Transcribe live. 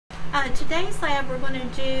Today's lab we're going to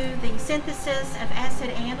do the synthesis of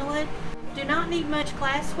acetanilide. Do not need much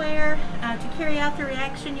glassware. To carry out the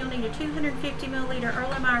reaction you'll need a 250 milliliter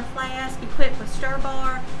Erlenmeyer flask equipped with stir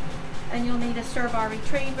bar, and you'll need a stir bar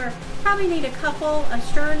retriever. Probably need a couple of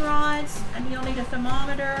stirring rods, and you'll need a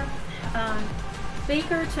thermometer,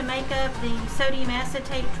 beaker to make up the sodium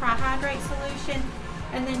acetate trihydrate solution,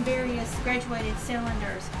 and then various graduated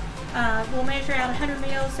cylinders. We'll measure out 100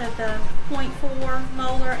 mils of the 0.4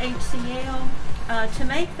 molar HCl. To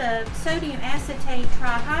make the sodium acetate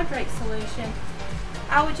trihydrate solution,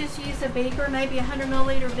 I would just use a beaker, maybe a 100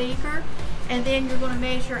 milliliter beaker, and then you're going to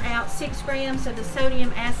measure out 6 grams of the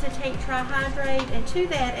sodium acetate trihydrate, and to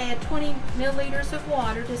that add 20 milliliters of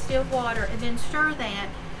water, distilled water, and then stir that.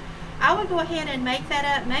 I would go ahead and make that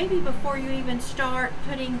up maybe before you even start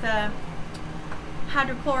putting the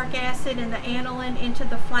hydrochloric acid and the aniline into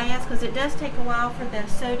the flask, because it does take a while for the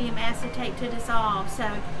sodium acetate to dissolve. So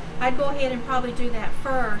I'd go ahead and probably do that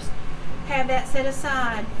first, have that set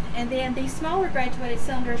aside, and then these smaller graduated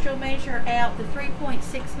cylinders, you'll measure out the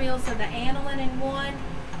 3.6 mils of the aniline in one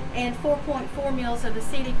and 4.4 mils of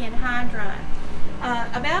acetic anhydride.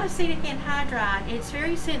 About acetic anhydride, it's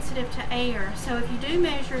very sensitive to air, so if you do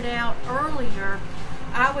measure it out earlier,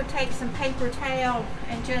 I would take some paper towel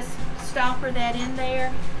and just stopper that in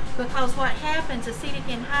there, because what happens, acetic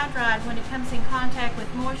anhydride, when it comes in contact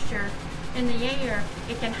with moisture in the air,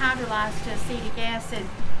 it can hydrolyze to acetic acid,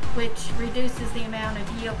 which reduces the amount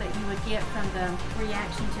of yield that you would get from the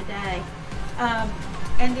reaction today.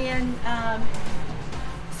 And then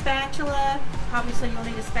spatula, obviously you'll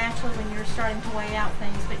need a spatula when you're starting to weigh out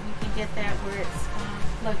things, but you can get that where it's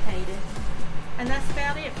located. And that's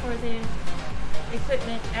about it for the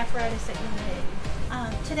equipment apparatus that you need.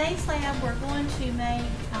 Today's lab we're going to make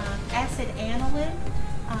acetanilide,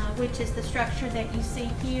 which is the structure that you see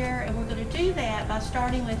here, and we're going to do that by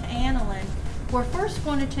starting with aniline. We're first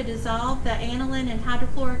going to dissolve the aniline in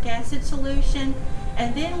hydrochloric acid solution,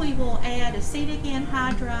 and then we will add acetic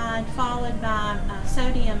anhydride followed by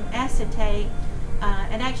sodium acetate,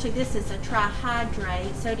 and actually this is a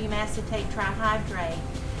trihydrate, sodium acetate trihydrate,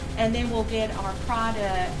 and then we'll get our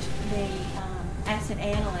product, the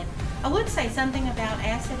acetanilide. I would say something about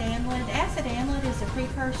acetanilide. Acetanilide is a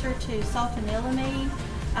precursor to sulfanilamide,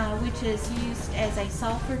 which is used as a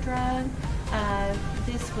sulfur drug.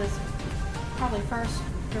 This was probably first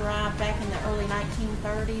derived back in the early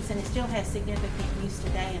 1930s, and it still has significant use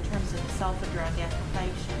today in terms of the sulfur drug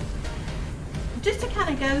application. Just to kind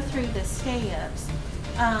of go through the steps,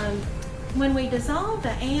 when we dissolve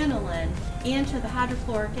the aniline into the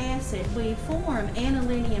hydrochloric acid, we form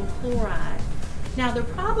anilinium chloride. Now the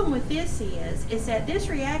problem with this is that this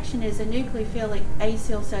reaction is a nucleophilic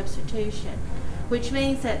acyl substitution, which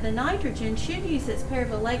means that the nitrogen should use its pair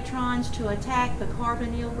of electrons to attack the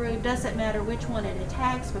carbonyl group. Doesn't matter which one it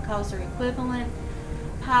attacks because they're equivalent.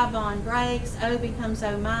 Pi bond breaks, O becomes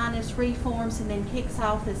O minus, reforms, and then kicks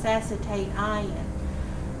off this acetate ion.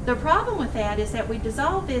 The problem with that is that we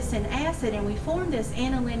dissolve this in acid and we form this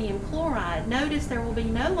anilinium chloride. Notice there will be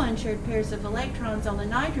no unshared pairs of electrons on the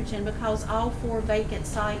nitrogen because all 4 vacant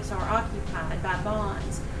sites are occupied by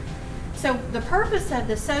bonds. So the purpose of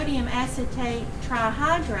the sodium acetate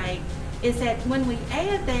trihydrate is that when we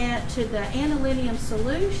add that to the anilinium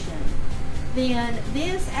solution, then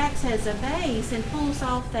this acts as a base and pulls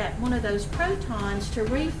off that one of those protons to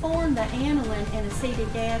reform the aniline in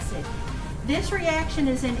acetic acid. This reaction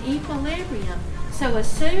is in equilibrium, so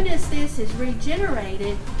as soon as this is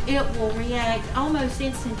regenerated, it will react almost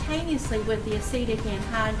instantaneously with the acetic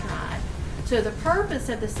anhydride. So the purpose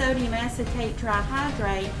of the sodium acetate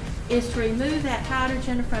trihydrate is to remove that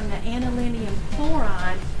hydrogen from the anilinium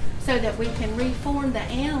chloride so that we can reform the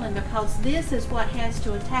aniline, because this is what has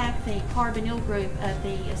to attack the carbonyl group of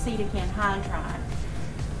the acetic anhydride.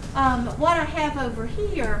 What I have over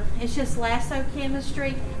here is just lasso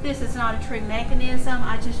chemistry. This is not a true mechanism.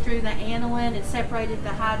 I just drew the aniline and separated the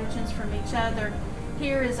hydrogens from each other.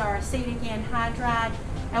 Here is our acetic anhydride,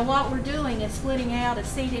 and what we're doing is splitting out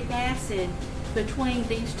acetic acid between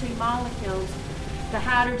these two molecules. The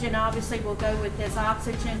hydrogen obviously will go with this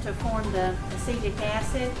oxygen to form the acetic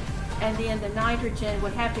acid, and then the nitrogen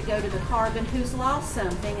would have to go to the carbon who's lost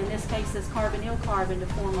something, in this case this carbonyl carbon, to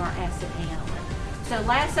form our acetanilide. So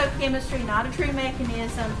lasso chemistry, not a true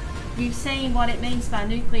mechanism. You've seen what it means by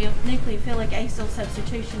nucleophilic acyl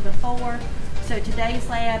substitution before. So today's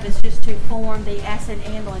lab is just to form the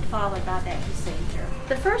acetanilide followed by that procedure.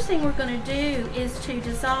 The first thing we're going to do is to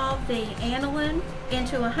dissolve the aniline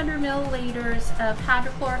into 100 milliliters of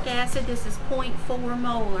hydrochloric acid. This is 0.4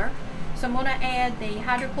 molar. So I'm going to add the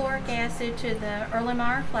hydrochloric acid to the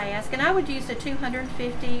Erlenmeyer flask, and I would use a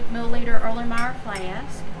 250 milliliter Erlenmeyer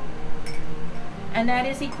flask, and that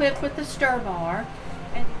is equipped with the stir bar.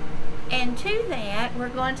 And to that, we're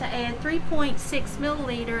going to add 3.6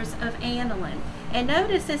 milliliters of aniline. And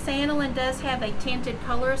notice this aniline does have a tinted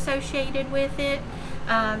color associated with it.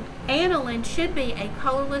 Aniline should be a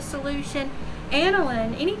colorless solution.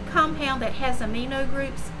 Aniline, any compound that has amino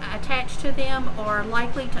groups attached to them, are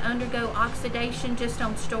likely to undergo oxidation just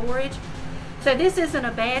on storage. So this isn't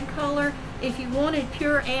a bad color. If you wanted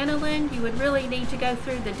pure aniline, you would really need to go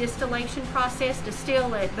through the distillation process,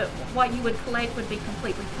 distill it, but what you would collect would be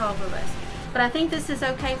completely colorless. But I think this is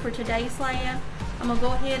okay for today's lab. I'm going to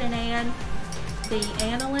go ahead and add the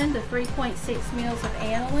aniline, the 3.6 mils of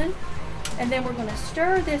aniline, and then we're going to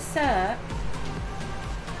stir this up.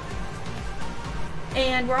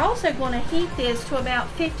 And we're also going to heat this to about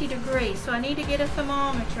 50 degrees. So I need to get a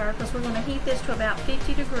thermometer because we're going to heat this to about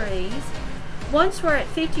 50 degrees. Once we're at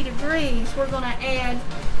 50 degrees, we're going to add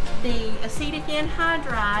the acetic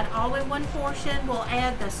anhydride all in one portion. We'll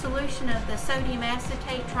add the solution of the sodium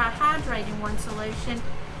acetate trihydrate in one solution.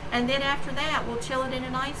 And then after that, we'll chill it in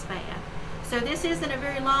an ice bath. So this isn't a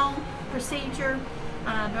very long procedure,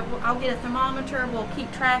 but I'll get a thermometer. We'll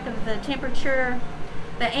keep track of the temperature.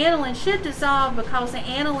 The aniline should dissolve because the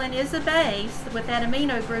aniline is a base with that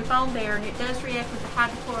amino group on there, and it does react with the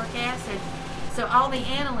hydrochloric acid. So all the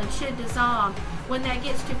aniline should dissolve. When that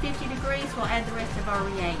gets to 50 degrees, we'll add the rest of our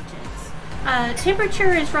reagents.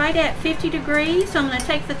 Temperature is right at 50 degrees, so I'm going to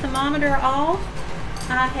take the thermometer off.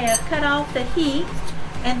 I have cut off the heat,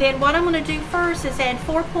 and then what I'm going to do first is add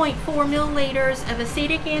 4.4 milliliters of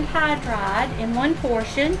acetic anhydride in one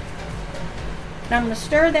portion. And I'm going to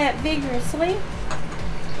stir that vigorously.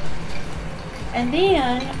 And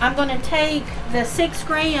then I'm going to take the 6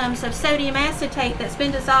 grams of sodium acetate that's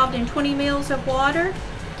been dissolved in 20 mils of water.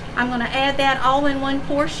 I'm going to add that all in one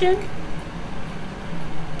portion.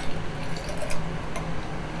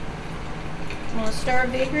 I'm going to stir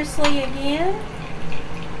vigorously again.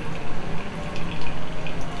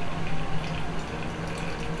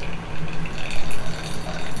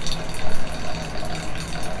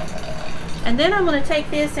 And then I'm going to take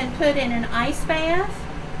this and put in an ice bath.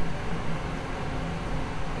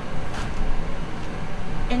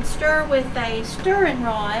 And stir with a stirring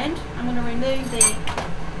rod. I'm going to remove the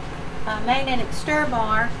magnetic stir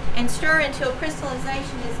bar and stir until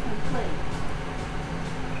crystallization is complete.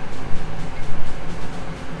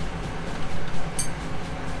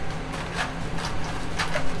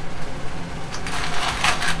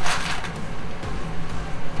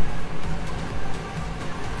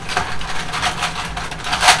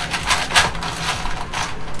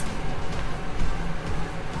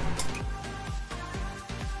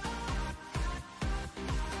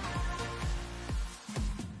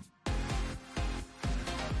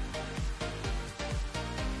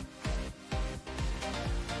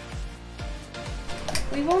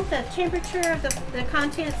 We want the temperature of the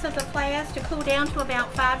contents of the flask to cool down to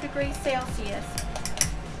about 5 degrees Celsius.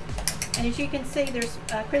 And as you can see, there's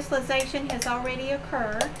crystallization has already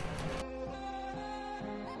occurred.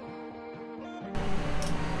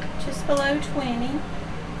 Just below 20.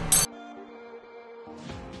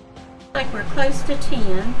 Like we're close to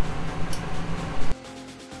 10.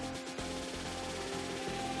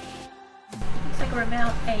 Looks like we're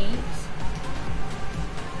about 8.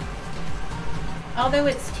 Although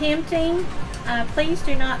it's tempting, please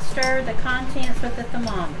do not stir the contents with the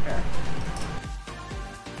thermometer.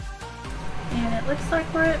 And it looks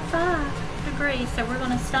like we're at 5 degrees, so we're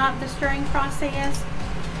going to stop the stirring process.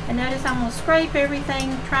 And notice I'm going to scrape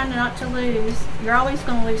everything, trying not to lose. You're always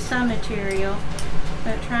going to lose some material,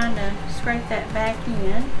 but trying to scrape that back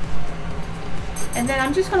in. And then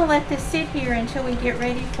I'm just going to let this sit here until we get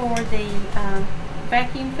ready for the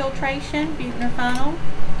vacuum filtration, Buchner funnel.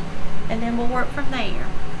 And then we'll work from there.